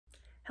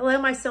Hello,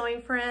 my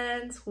sewing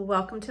friends.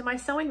 Welcome to my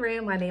sewing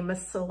room. My name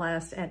is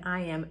Celeste, and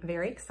I am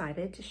very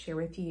excited to share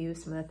with you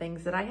some of the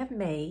things that I have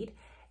made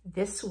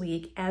this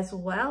week, as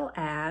well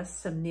as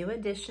some new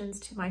additions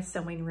to my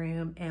sewing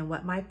room and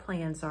what my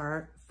plans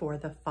are for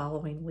the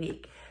following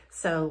week.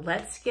 So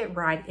let's get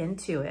right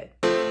into it.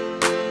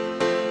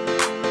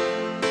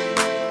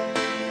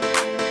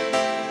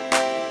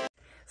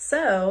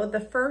 So the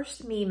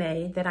first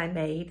MeMade that I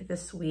made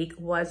this week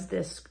was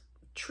this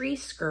tree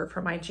skirt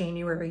for my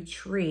January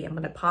tree. I'm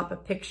going to pop a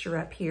picture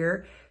up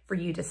here for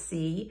you to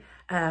see.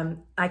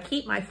 I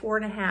keep my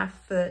 4.5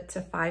 foot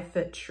to 5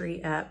 foot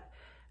tree up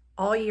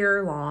all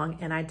year long,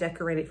 and I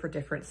decorate it for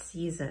different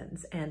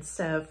seasons. And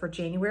so for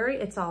January,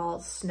 it's all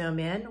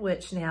snowmen,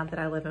 which now that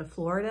I live in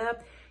Florida,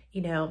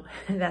 you know,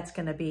 that's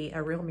going to be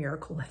a real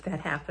miracle if that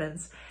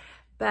happens.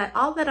 But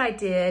all that I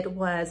did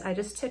was I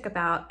just took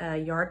about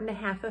 1.5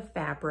 yards of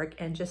fabric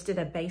and just did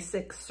a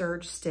basic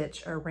serge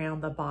stitch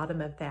around the bottom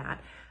of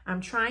that.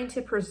 I'm trying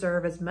to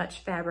preserve as much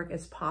fabric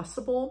as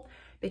possible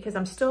because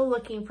I'm still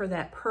looking for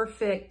that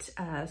perfect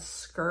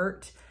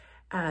skirt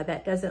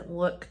that doesn't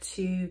look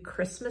too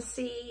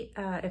Christmassy,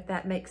 if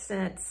that makes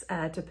sense,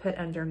 to put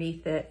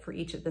underneath it for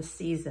each of the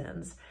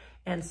seasons.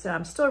 And so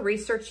I'm still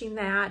researching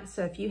that.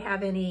 So if you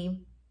have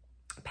any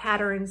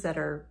patterns that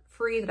are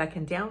free that I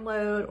can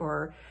download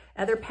or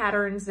other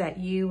patterns that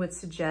you would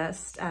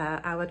suggest,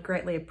 I would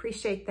greatly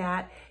appreciate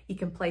that. You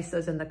can place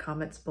those in the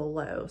comments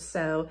below.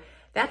 So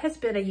that has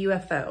been a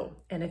UFO.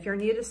 And if you're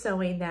new to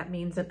sewing, that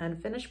means an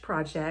unfinished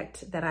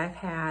project that I've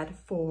had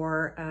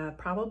for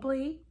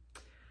probably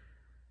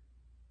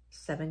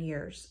 7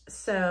 years.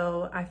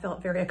 So I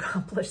felt very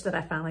accomplished that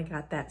I finally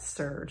got that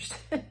serged.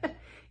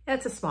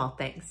 That's a small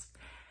things.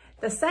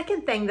 The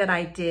second thing that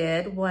I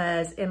did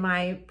was in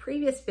my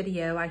previous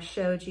video, I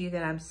showed you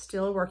that I'm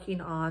still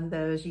working on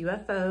those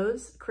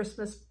UFOs,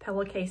 Christmas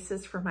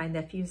pillowcases for my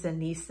nephews and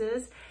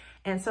nieces.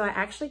 And so I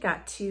actually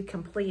got 2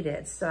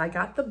 completed. So I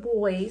got the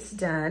boys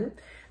done.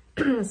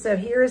 So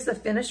here is the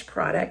finished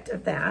product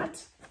of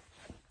that.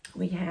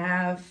 We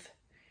have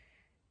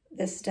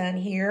this done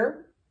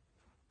here.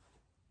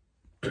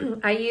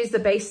 I used the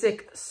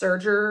basic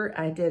serger.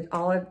 I did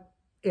all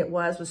it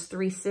was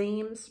 3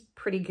 seams,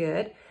 pretty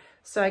good.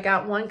 So I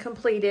got 1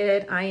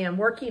 completed. I am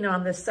working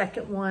on the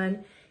second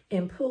one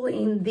and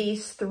pulling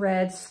these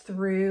threads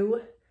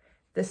through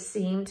the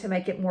seam to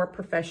make it more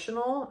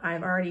professional.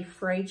 I've already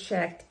fray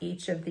checked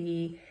each of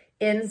the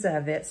ends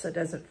of it so it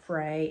doesn't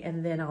fray,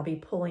 and then I'll be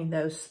pulling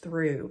those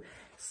through.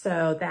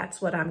 So that's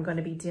what I'm going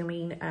to be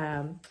doing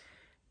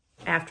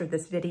after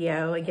this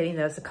video and getting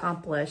those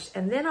accomplished.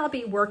 And then I'll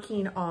be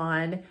working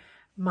on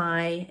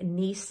my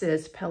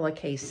niece's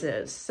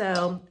pillowcases.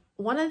 So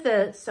one of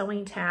the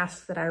sewing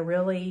tasks that I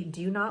really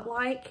do not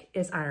like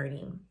is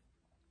ironing.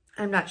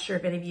 I'm not sure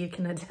if any of you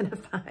can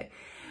identify,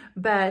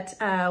 but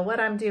what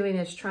I'm doing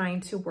is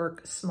trying to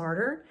work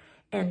smarter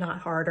and not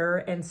harder.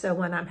 And so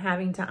when I'm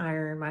having to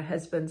iron my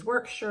husband's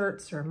work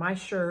shirts or my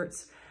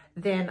shirts,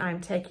 then I'm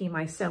taking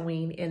my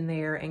sewing in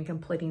there and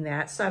completing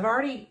that. So I've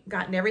already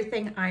gotten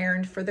everything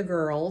ironed for the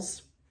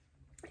girls.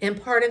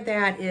 And part of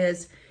that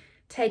is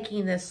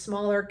taking this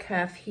smaller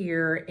cuff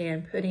here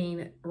and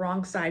putting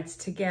wrong sides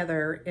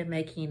together and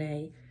making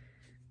it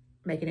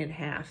in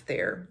half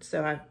there.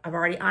 So I've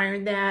already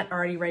ironed that,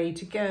 already ready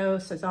to go.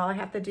 So all I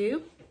have to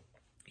do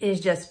is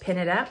just pin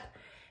it up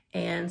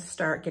and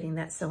start getting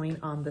that sewing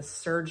on the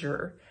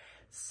serger.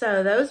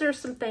 So those are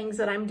some things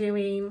that I'm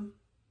doing,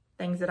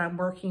 things that I'm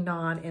working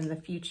on in the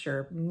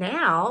future.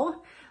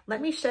 Now, let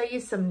me show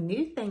you some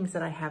new things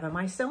that I have in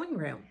my sewing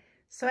room.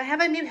 So I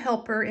have a new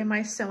helper in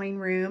my sewing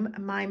room.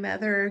 My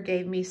mother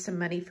gave me some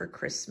money for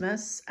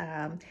Christmas.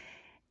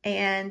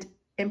 And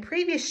in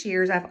previous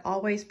years, I've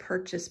always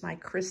purchased my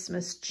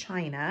Christmas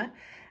china,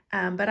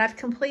 but I've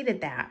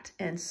completed that.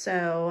 And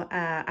so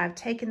I've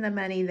taken the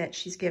money that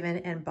she's given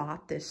and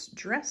bought this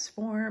dress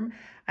form.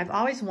 I've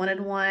always wanted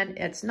one.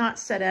 It's not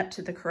set up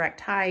to the correct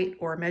height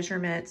or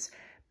measurements,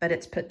 but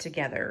it's put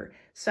together.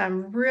 So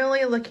I'm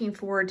really looking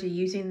forward to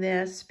using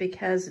this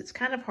because it's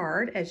kind of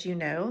hard, as you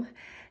know,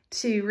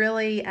 to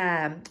really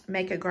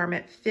make a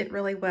garment fit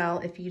really well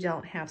if you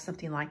don't have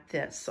something like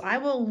this. So I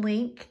will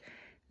link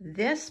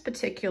this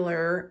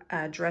particular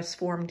dress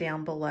form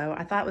down below.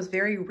 I thought it was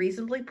very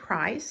reasonably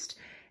priced,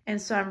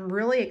 and so I'm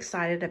really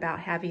excited about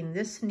having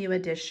this new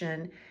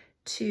addition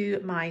to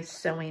my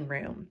sewing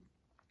room.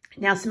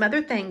 Now, some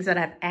other things that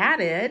I've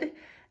added,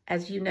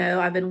 as you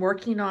know, I've been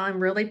working on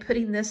really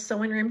putting this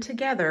sewing room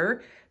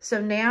together. So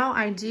now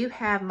I do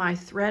have my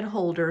thread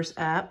holders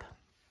up.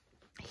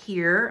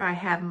 Here I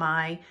have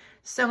my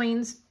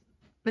sewing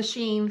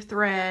machine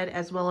thread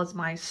as well as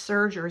my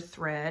serger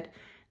thread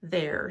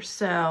there.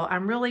 So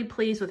I'm really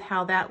pleased with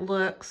how that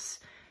looks,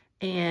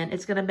 and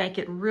it's going to make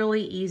it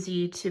really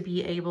easy to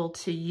be able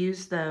to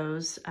use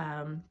those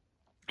and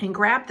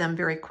grab them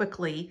very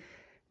quickly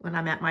when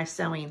I'm at my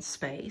sewing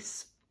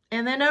space.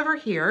 And then over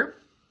here,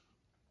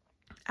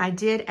 I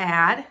did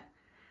add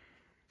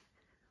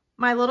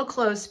my little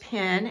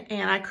clothespin,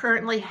 and I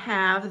currently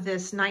have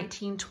this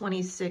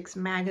 1926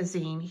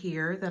 magazine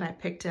here that I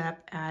picked up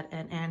at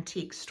an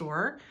antique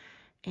store,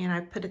 and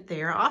I put it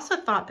there. I also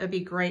thought it'd be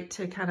great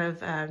to kind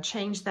of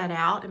change that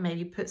out and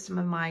maybe put some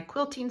of my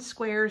quilting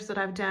squares that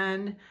I've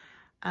done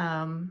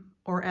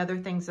or other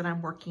things that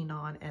I'm working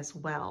on as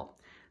well.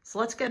 So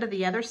let's go to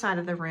the other side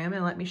of the room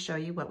and let me show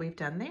you what we've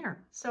done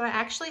there. So I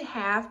actually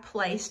have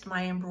placed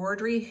my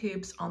embroidery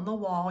hoops on the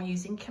wall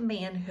using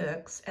command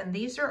hooks, and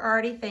these are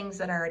already things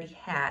that I already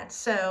had.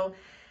 So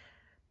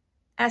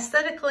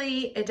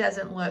aesthetically, it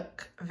doesn't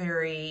look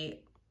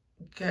very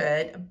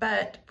good,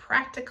 but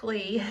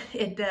practically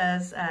it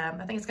does.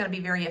 I think it's going to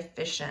be very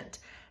efficient.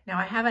 Now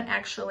I haven't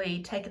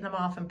actually taken them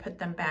off and put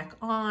them back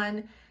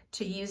on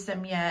to use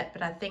them yet,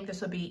 but I think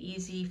this will be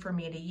easy for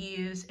me to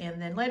use.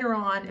 And then later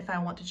on, if I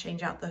want to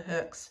change out the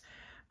hooks,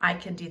 I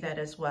can do that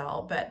as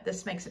well. But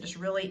this makes it just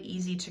really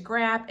easy to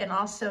grab and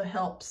also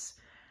helps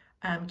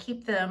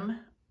keep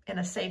them in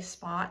a safe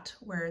spot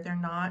where they're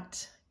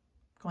not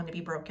going to be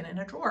broken in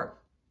a drawer.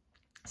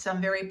 So I'm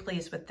very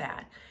pleased with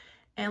that.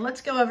 And let's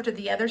go over to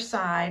the other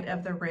side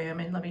of the room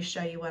and let me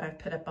show you what I've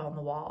put up on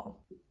the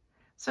wall.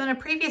 So in a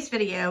previous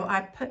video,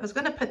 I was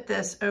going to put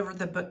this over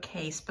the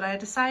bookcase, but I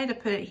decided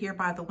to put it here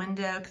by the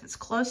window because it's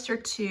closer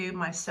to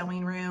my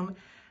sewing room,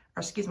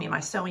 or excuse me, my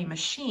sewing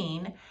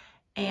machine.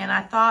 And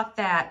I thought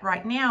that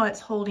right now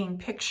it's holding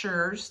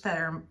pictures that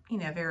are, you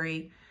know,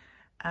 very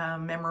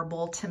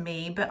memorable to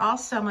me, but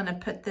also I'm going to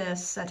put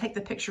this, take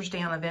the pictures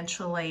down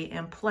eventually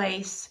and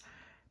place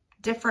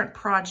different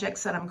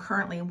projects that I'm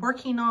currently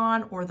working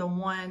on or the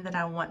one that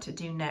I want to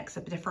do next,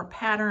 of different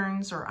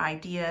patterns or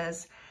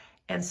ideas.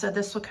 And so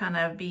this will kind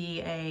of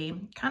be a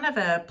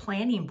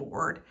planning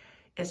board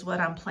is what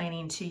I'm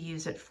planning to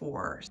use it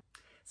for.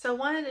 So I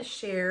wanted to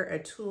share a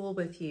tool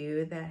with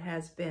you that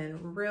has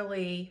been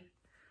really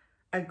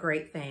a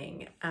great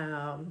thing.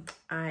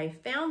 I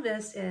found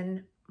this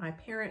in my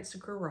parents'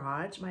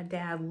 garage. My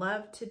dad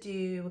loved to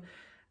do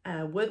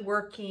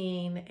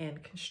woodworking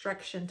and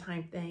construction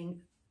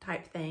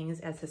type things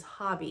as his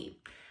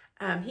hobby.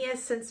 He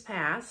has since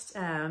passed,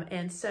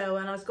 and so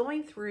when I was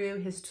going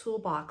through his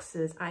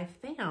toolboxes, I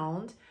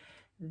found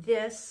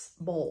this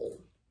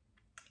bowl.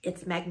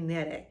 It's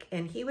magnetic,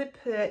 and he would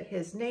put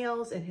his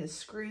nails and his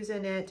screws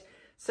in it.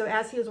 So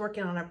as he was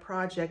working on a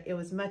project, it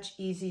was much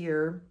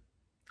easier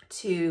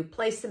to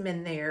place them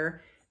in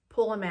there,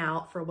 pull them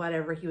out for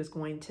whatever he was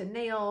going to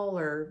nail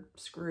or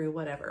screw,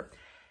 whatever.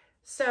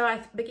 So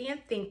I began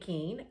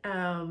thinking,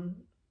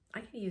 I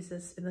can use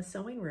this in the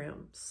sewing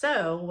room.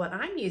 So what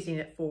I'm using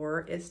it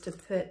for is to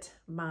put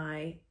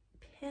my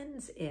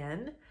pins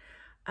in,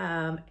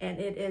 and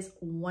it is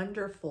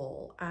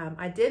wonderful.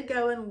 I did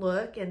go and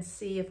look and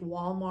see if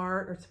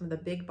Walmart or some of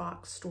the big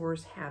box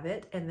stores have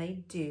it, and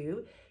they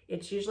do.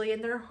 It's usually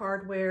in their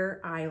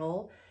hardware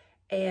aisle,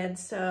 and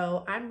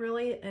so I'm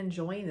really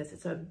enjoying this.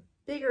 It's a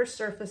bigger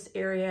surface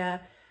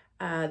area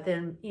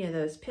than, you know,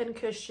 those pin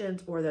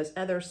cushions or those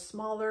other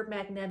smaller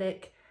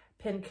magnetic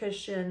pin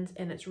cushions,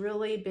 and it's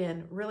really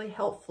been really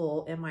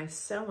helpful in my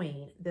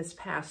sewing this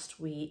past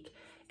week.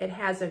 It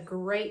has a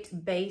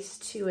great base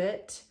to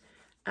it,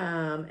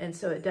 and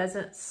so it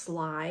doesn't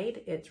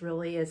slide. It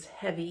really is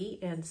heavy,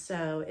 and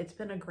so it's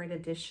been a great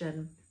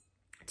addition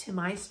to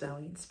my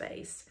sewing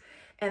space.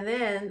 And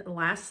then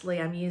lastly,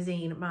 I'm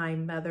using my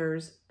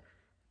mother's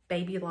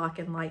Baby Lock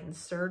and Lighten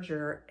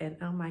serger, and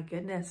oh my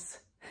goodness,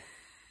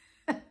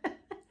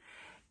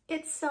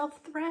 it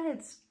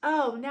self-threads.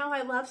 Oh, now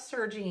I love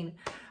serging.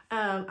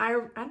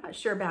 I'm not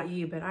sure about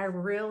you, but I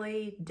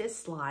really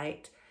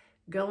disliked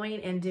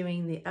going and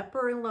doing the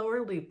upper and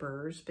lower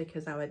loopers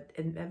because I would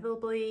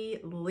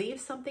inevitably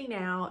leave something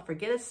out,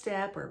 forget a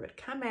step, or it would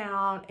come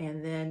out,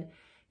 and then,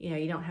 you know,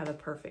 you don't have a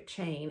perfect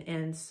chain.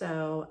 And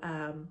so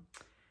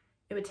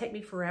it would take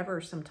me forever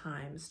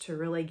sometimes to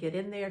really get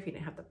in there if you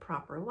didn't have the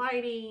proper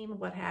lighting,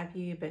 what have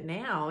you. But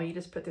now you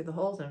just put through the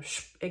holes and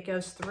it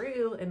goes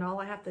through, and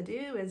all I have to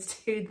do is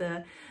do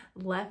the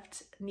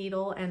left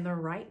needle and the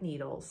right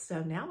needle.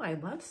 So now I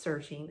love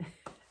serging.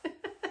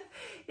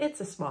 It's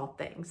the small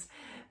things.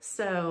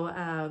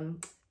 So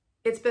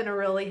it's been a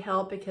really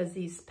help because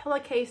these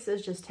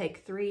pillowcases just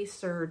take 3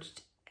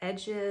 serged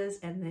edges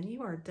and then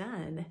you are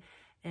done.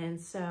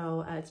 And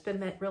so it's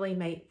been really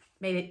made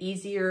it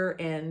easier,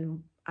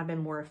 and I've been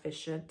more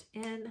efficient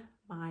in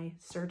my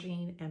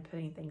serging and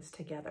putting things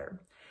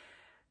together.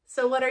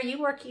 So what are you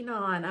working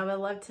on? I would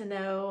love to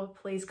know.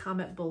 Please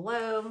comment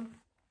below.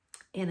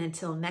 And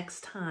until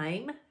next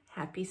time,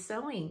 happy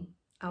sewing.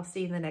 I'll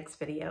see you in the next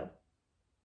video.